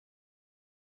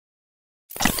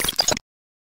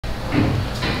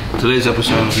today's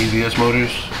episode of EVS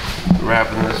Motors, we're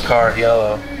wrapping this car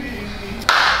yellow.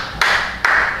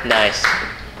 Nice.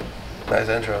 Nice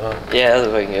intro, huh? Yeah, that was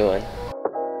a fucking good one.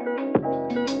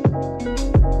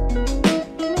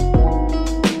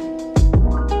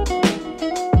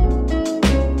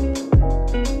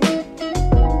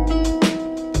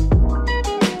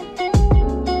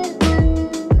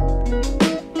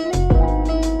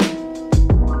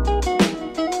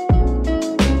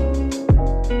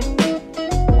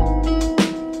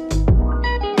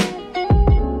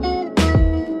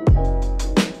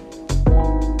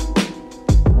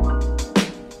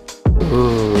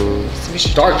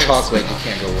 Dark chocolate, you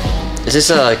can't go wrong. Is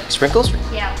this sprinkles?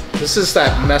 Yeah. This is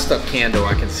that messed up candle.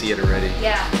 I can see it already.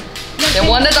 Yeah. The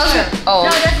one that doesn't. Oh. No,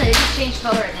 it doesn't. It just changed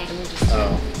color, I think.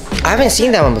 Oh. I haven't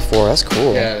seen that one before. That's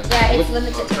cool. Yeah. Yeah, it's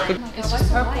limited time. It's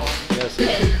just purple.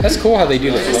 Yes. That's cool how they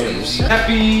do the flavors.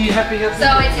 Happy. So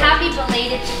it's happy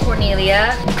belated to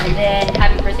Cornelia, and then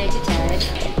happy birthday to Ted.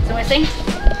 So I sing?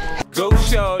 Go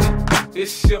shorty,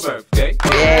 it's your birthday.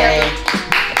 Yay.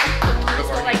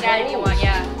 Just go like that if you want,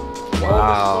 yeah.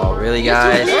 Wow, really,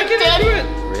 guys?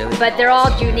 Really? But they're all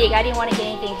unique. I didn't want to get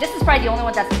anything. This is probably the only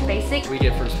one that's basic. We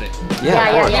get first pick.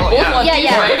 Yeah,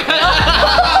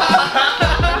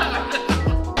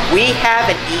 We have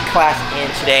an E-Class in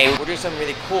today. We're doing something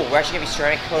really cool. We're actually gonna be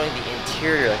ceramic coating the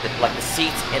interior, like the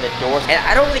seats and the doors. And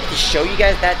I don't really get to show you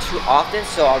guys that too often,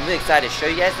 so I'm really excited to show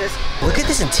you guys this. Look at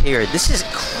this interior. This is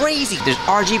crazy. There's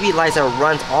RGB lights that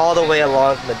runs all the way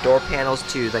along from the door panels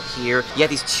to like here. You have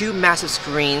these two massive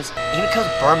screens. It even comes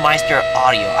Burmeister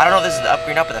audio. I don't know if this is the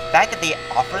upgrade or not, but the fact that they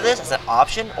offer this as an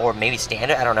option, or maybe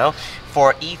standard, I don't know,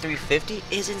 for E350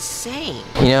 is insane.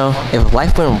 You know, if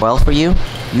life went well for you,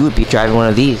 you would be driving one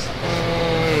of these.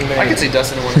 I could see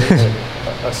Dustin in one of these.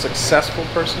 A successful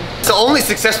person, So only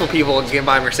successful people can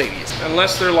buy Mercedes.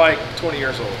 unless they're like 20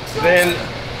 years old, then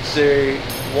they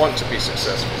want to be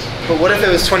successful. But what if it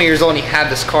was 20 years old and he had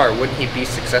this car? Wouldn't he be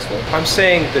successful? I'm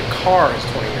saying the car is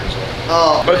 20 years old.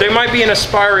 Oh. But they might be an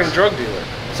aspiring drug dealer.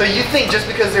 So you think just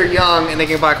because they're young and they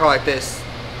can buy a car like this,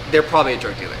 they're probably a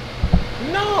drug dealer?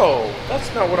 No,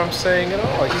 that's not what I'm saying at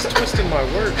all. He's twisting my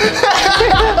words.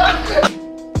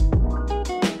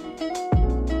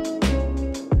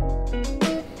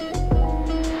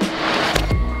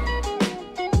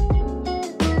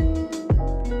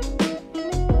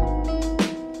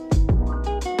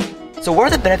 So what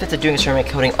are the benefits of doing ceramic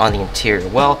coating on the interior?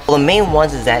 Well, the main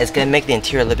ones is that it's going to make the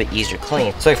interior a little bit easier to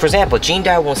clean. So like for example, Gene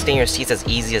dye won't stain your seats as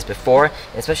easy as before,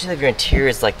 and especially if your interior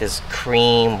is like this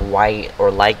cream, white, or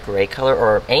light gray color,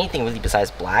 or anything really besides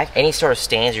black. Any sort of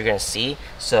stains you're going to see.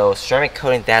 So ceramic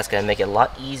coating that's going to make it a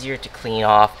lot easier to clean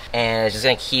off, and it's just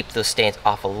going to keep those stains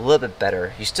off a little bit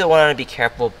better. You still want to be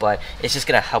careful, but it's just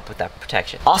going to help with that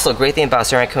protection. Also, a great thing about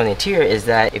ceramic coating the interior is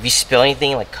that if you spill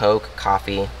anything like Coke,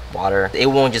 coffee, water, it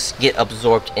won't just get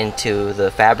absorbed into the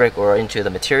fabric or into the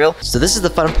material. So this is the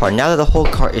fun part. Now that the whole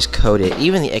car is coated,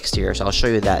 even the exterior, so I'll show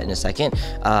you that in a second.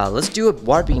 Let's do a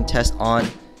water beading test on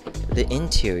the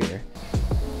interior.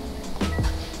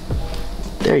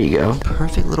 There you go.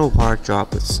 Perfect little water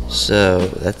droplets. So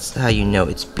that's how you know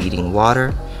it's beading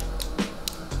water.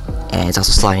 And it's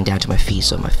also sliding down to my feet,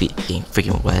 so my feet are getting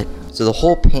freaking wet. So the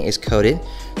whole paint is coated.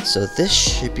 So this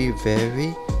should be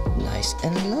very nice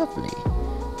and lovely.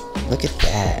 Look at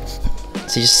that.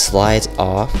 So it just slides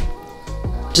off.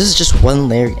 This is just one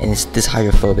layer and it's this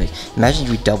hydrophobic. Imagine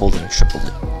if you doubled it or tripled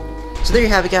it. So there you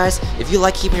have it, guys. If you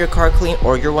like keeping your car clean,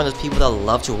 or you're one of those people that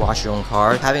love to wash your own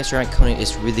car, having ceramic coating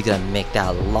is really gonna make that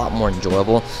a lot more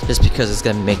enjoyable, just because it's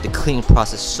gonna make the cleaning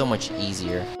process so much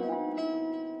easier.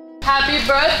 Happy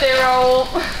birthday, Raul.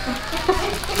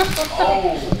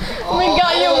 We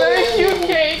got you a very cute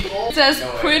cake. It says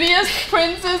prettiest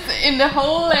princess in the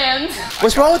whole land.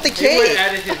 What's wrong with the cake?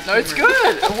 No, it's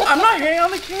good. I'm not hating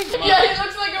on the cake. Yeah, he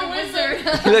looks like a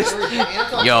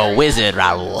wizard. You're a wizard,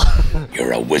 Raul.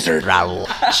 You're a wizard, Raul.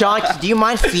 Sean, do you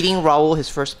mind feeding Raul his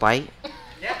first bite?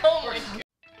 Yeah. Oh my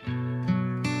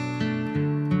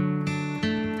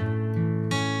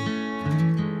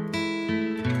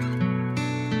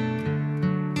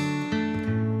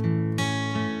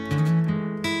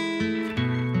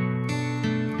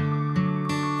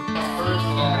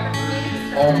God.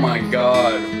 Oh my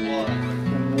god.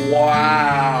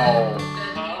 Wow.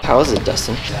 How is it,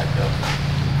 Dustin?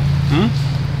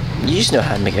 You just know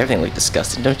how to make everything look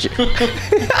disgusting, don't you?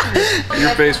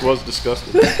 Your face was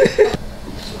disgusting.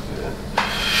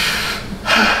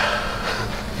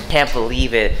 Can't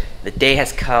believe it. The day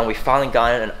has come. We finally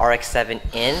got an RX7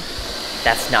 in.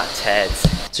 That's not Ted's.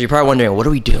 So you're probably wondering, what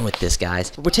are we doing with this,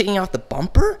 guys? We're taking off the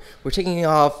bumper. We're taking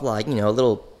off, like, you know, a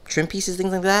little trim pieces,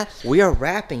 things like that. We are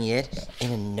wrapping it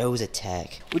in a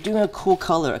Inozotek. We're doing a cool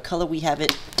color, a color we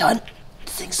haven't done.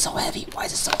 This thing's so heavy. Why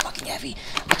is it so fucking heavy?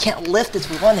 I can't lift this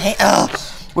with one hand. Ugh.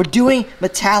 We're doing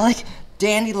metallic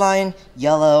dandelion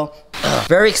yellow. Ugh.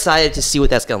 Very excited to see what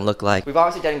that's gonna look like. We've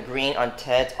obviously done green on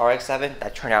Ted's RX7.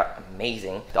 That turned out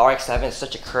amazing. The RX7 is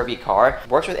such a curvy car.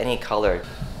 Works with any color.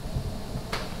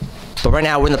 But right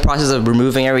now we're in the process of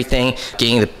removing everything,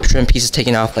 getting the trim pieces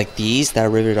taken off like these that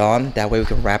are riveted on. That way we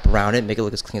can wrap around it, make it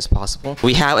look as clean as possible.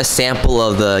 We have a sample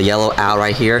of the yellow out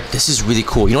right here. This is really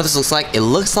cool. You know what this looks like? It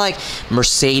looks like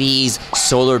Mercedes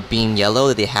solar beam yellow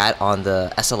that they had on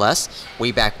the SLS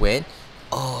way back when.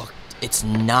 Oh, it's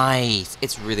nice.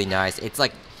 It's really nice. It's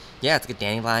like, yeah, it's like a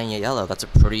dandelion yellow. That's a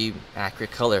pretty accurate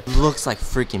color. Looks like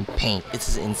freaking paint. This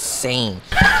is insane.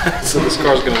 So this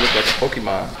car's gonna look like a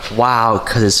Pokemon. Wow,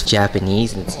 because it's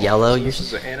Japanese and it's yellow. This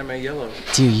is an anime yellow.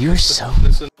 Dude, you're so...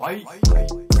 Listen.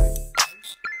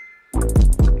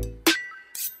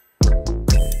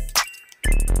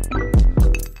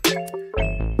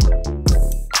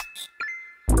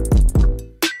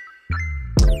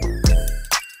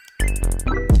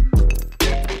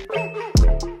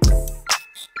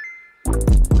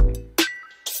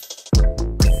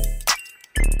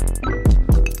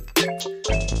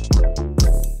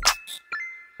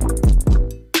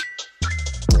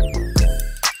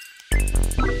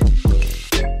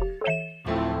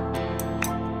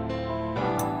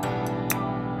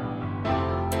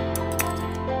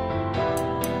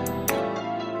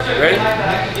 Ready?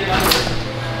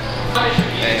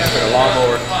 Hey, I put a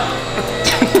lawnmower.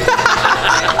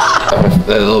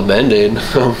 That little band-aid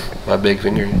on my big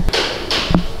finger.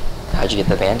 How'd you get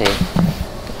the band-aid?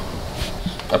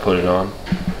 I put it on.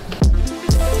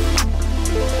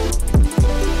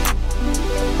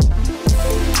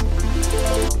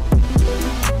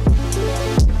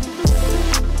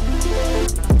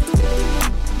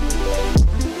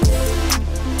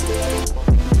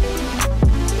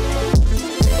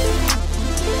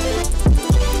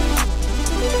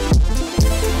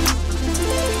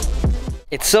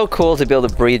 It's so cool to be able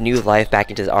to breathe new life back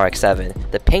into the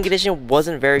RX7. The paint condition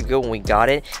wasn't very good when we got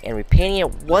it, and repainting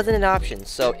it wasn't an option,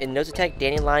 so Inozotek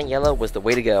Dandelion Yellow was the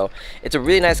way to go. It's a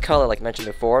really nice color, like mentioned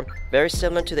before, very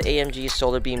similar to the AMG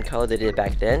solar beam color they did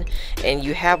back then, and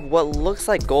you have what looks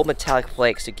like gold metallic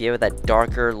flakes to give it that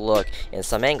darker look in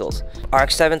some angles.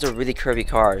 RX7s are really curvy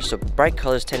cars, so bright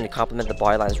colors tend to complement the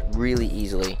body lines really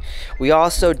easily. We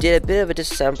also did a bit of a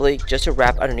disassembly just to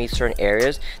wrap underneath certain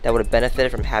areas that would have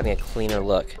benefited from having a cleaner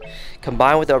look.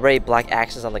 Combined with the already black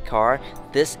accents on the car,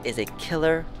 this is a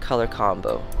killer color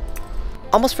combo.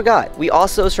 Almost forgot, we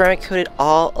also ceramic coated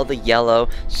all of the yellow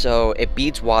so it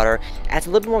beads water, adds a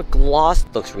little bit more gloss,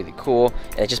 looks really cool,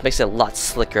 and it just makes it a lot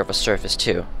slicker of a surface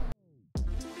too.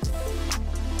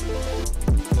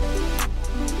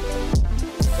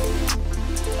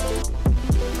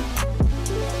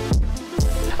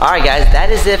 Alright guys,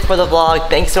 that is it for the vlog.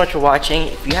 Thanks so much for watching.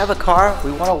 If you have a car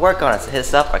we want to work on it, so hit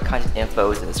us up. Our contact info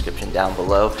is in the description down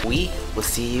below. We will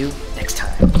see you next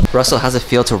time. Russell, how's it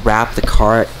feel to wrap the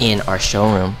car in our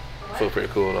showroom? I feel pretty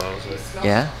cool, honestly.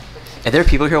 Yeah? If there are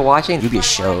people here watching, you'd be a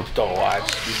show. Don't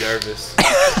watch. Be nervous.